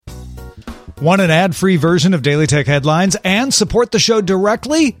Want an ad-free version of Daily Tech Headlines and support the show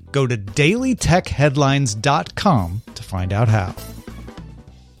directly? Go to dailytechheadlines.com to find out how.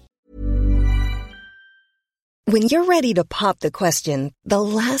 When you're ready to pop the question, the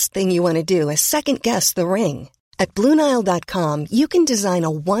last thing you want to do is second-guess the ring. At BlueNile.com, you can design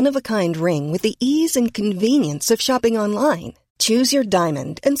a one-of-a-kind ring with the ease and convenience of shopping online. Choose your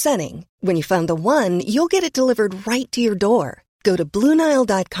diamond and setting. When you find the one, you'll get it delivered right to your door. Go to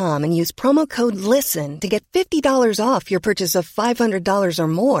BlueNile.com and use promo code LISTEN to get $50 off your purchase of $500 or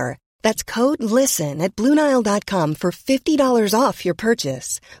more. That's code LISTEN at BlueNile.com for $50 off your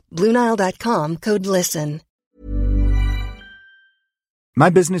purchase. BlueNile.com, code LISTEN.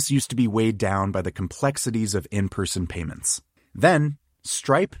 My business used to be weighed down by the complexities of in-person payments. Then,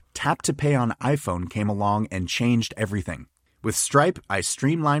 Stripe Tap to Pay on iPhone came along and changed everything. With Stripe, I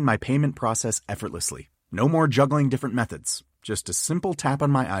streamlined my payment process effortlessly. No more juggling different methods. Just a simple tap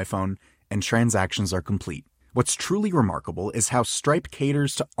on my iPhone and transactions are complete. What's truly remarkable is how Stripe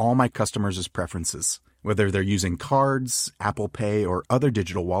caters to all my customers' preferences. Whether they're using cards, Apple Pay, or other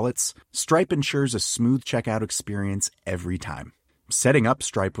digital wallets, Stripe ensures a smooth checkout experience every time. Setting up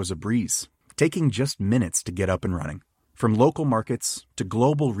Stripe was a breeze, taking just minutes to get up and running. From local markets to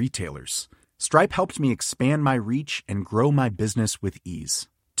global retailers, Stripe helped me expand my reach and grow my business with ease.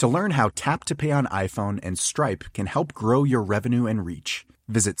 To learn how Tap to Pay on iPhone and Stripe can help grow your revenue and reach,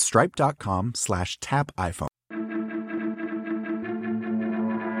 visit stripe.com/tapiphone.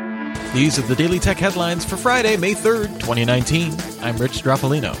 These are the Daily Tech Headlines for Friday, May 3rd, 2019. I'm Rich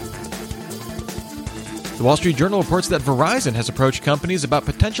Strappolino. The Wall Street Journal reports that Verizon has approached companies about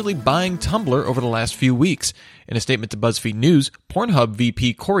potentially buying Tumblr over the last few weeks. In a statement to BuzzFeed News, Pornhub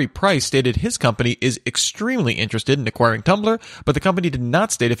VP Corey Price stated his company is extremely interested in acquiring Tumblr, but the company did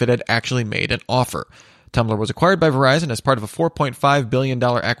not state if it had actually made an offer. Tumblr was acquired by Verizon as part of a $4.5 billion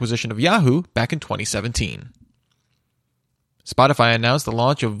acquisition of Yahoo back in 2017. Spotify announced the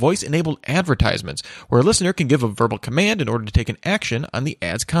launch of voice-enabled advertisements, where a listener can give a verbal command in order to take an action on the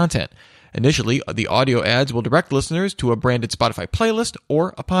ad's content. Initially, the audio ads will direct listeners to a branded Spotify playlist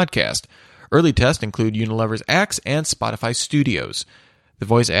or a podcast. Early tests include Unilever's Axe and Spotify Studios. The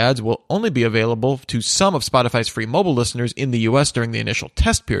voice ads will only be available to some of Spotify's free mobile listeners in the US during the initial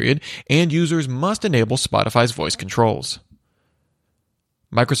test period, and users must enable Spotify's voice controls.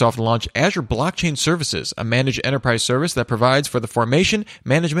 Microsoft launched Azure Blockchain Services, a managed enterprise service that provides for the formation,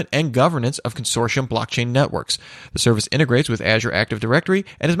 management, and governance of consortium blockchain networks. The service integrates with Azure Active Directory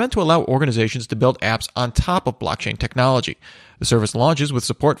and is meant to allow organizations to build apps on top of blockchain technology. The service launches with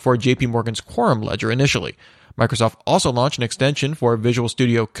support for JP Morgan's Quorum ledger initially. Microsoft also launched an extension for Visual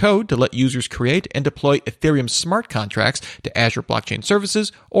Studio Code to let users create and deploy Ethereum smart contracts to Azure Blockchain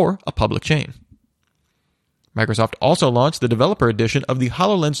Services or a public chain. Microsoft also launched the developer edition of the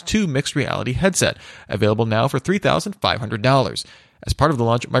HoloLens 2 mixed reality headset, available now for $3,500. As part of the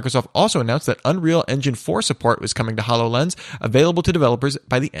launch, Microsoft also announced that Unreal Engine 4 support was coming to HoloLens, available to developers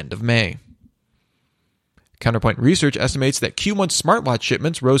by the end of May. Counterpoint Research estimates that Q1 smartwatch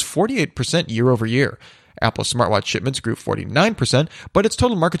shipments rose 48% year over year. Apple's smartwatch shipments grew 49%, but its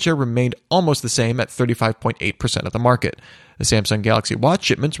total market share remained almost the same at 35.8% of the market. The Samsung Galaxy Watch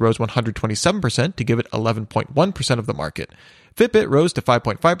shipments rose 127% to give it 11.1% of the market. Fitbit rose to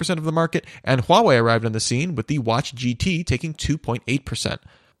 5.5% of the market, and Huawei arrived on the scene with the Watch GT taking 2.8%.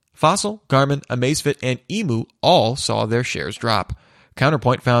 Fossil, Garmin, Amazfit, and Emu all saw their shares drop.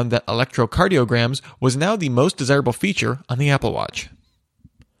 Counterpoint found that electrocardiograms was now the most desirable feature on the Apple Watch.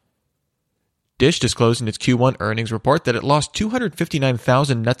 Dish disclosed in its Q1 earnings report that it lost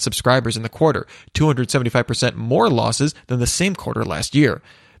 259,000 net subscribers in the quarter, 275% more losses than the same quarter last year.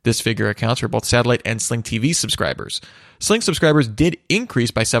 This figure accounts for both satellite and Sling TV subscribers. Sling subscribers did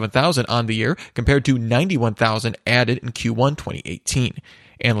increase by 7,000 on the year, compared to 91,000 added in Q1 2018.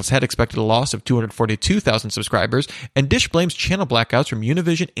 Analysts had expected a loss of 242,000 subscribers, and Dish blames channel blackouts from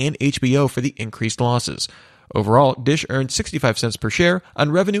Univision and HBO for the increased losses. Overall, Dish earned 65 cents per share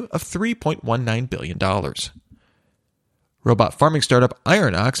on revenue of $3.19 billion. Robot farming startup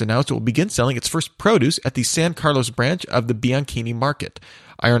IronOx announced it will begin selling its first produce at the San Carlos branch of the Bianchini market.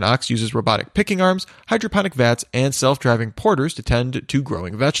 IronOx uses robotic picking arms, hydroponic vats, and self-driving porters to tend to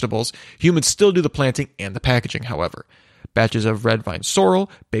growing vegetables. Humans still do the planting and the packaging, however. Batches of red vine sorrel,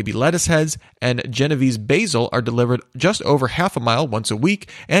 baby lettuce heads, and Genovese basil are delivered just over half a mile once a week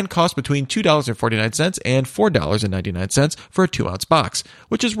and cost between $2.49 and $4.99 for a 2-ounce box,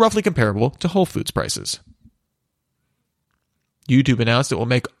 which is roughly comparable to Whole Foods prices. YouTube announced it will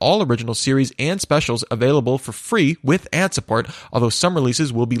make all original series and specials available for free with ad support, although some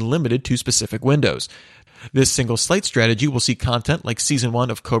releases will be limited to specific windows. This single slate strategy will see content like Season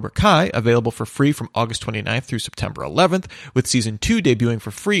 1 of Cobra Kai available for free from August 29th through September 11th, with Season 2 debuting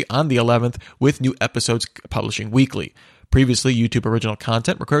for free on the 11th, with new episodes publishing weekly. Previously, YouTube original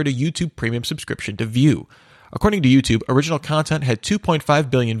content required a YouTube Premium subscription to view. According to YouTube, original content had 2.5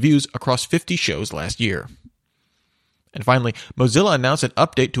 billion views across 50 shows last year. And finally, Mozilla announced an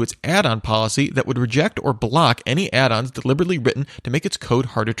update to its add-on policy that would reject or block any add-ons deliberately written to make its code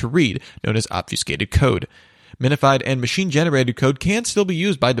harder to read, known as obfuscated code. Minified and machine-generated code can still be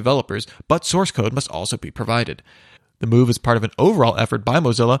used by developers, but source code must also be provided. The move is part of an overall effort by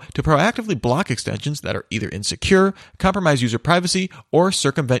Mozilla to proactively block extensions that are either insecure, compromise user privacy, or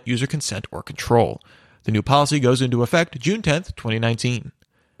circumvent user consent or control. The new policy goes into effect June 10th, 2019.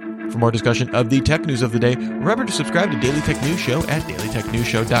 For more discussion of the tech news of the day, remember to subscribe to Daily Tech News Show at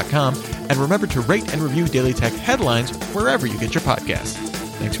dailytechnewsshow.com, and remember to rate and review Daily Tech Headlines wherever you get your podcasts.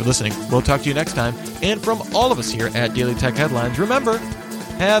 Thanks for listening. We'll talk to you next time. And from all of us here at Daily Tech Headlines, remember,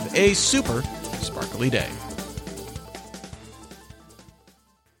 have a super sparkly day.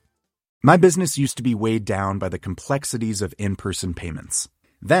 My business used to be weighed down by the complexities of in-person payments.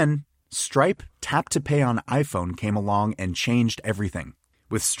 Then, Stripe Tap to Pay on iPhone came along and changed everything.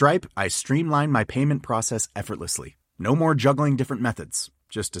 With Stripe, I streamlined my payment process effortlessly. No more juggling different methods.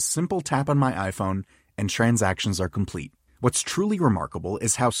 Just a simple tap on my iPhone, and transactions are complete. What's truly remarkable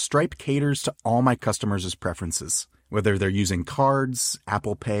is how Stripe caters to all my customers' preferences. Whether they're using cards,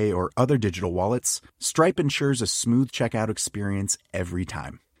 Apple Pay, or other digital wallets, Stripe ensures a smooth checkout experience every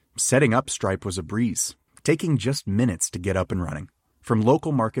time. Setting up Stripe was a breeze, taking just minutes to get up and running. From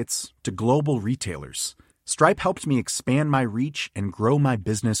local markets to global retailers, Stripe helped me expand my reach and grow my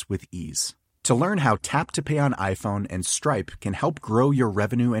business with ease. To learn how Tap to Pay on iPhone and Stripe can help grow your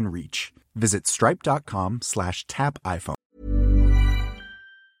revenue and reach, visit stripe.com/tapiphone.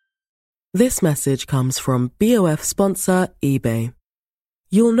 This message comes from BOF sponsor eBay.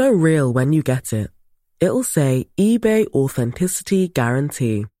 You'll know real when you get it. It'll say eBay Authenticity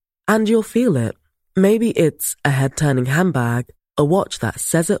Guarantee. And you'll feel it. Maybe it's a head-turning handbag, a watch that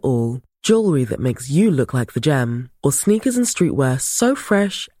says it all, jewelry that makes you look like the gem, or sneakers and streetwear so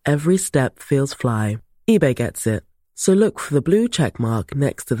fresh every step feels fly. eBay gets it. So look for the blue check mark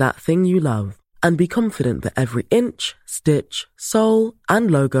next to that thing you love, and be confident that every inch, stitch, sole, and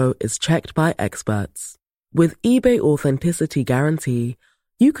logo is checked by experts. With eBay Authenticity Guarantee,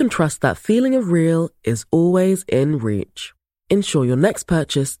 you can trust that feeling of real is always in reach. Ensure your next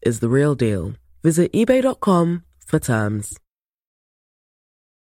purchase is the real deal. Visit ebay.com for terms.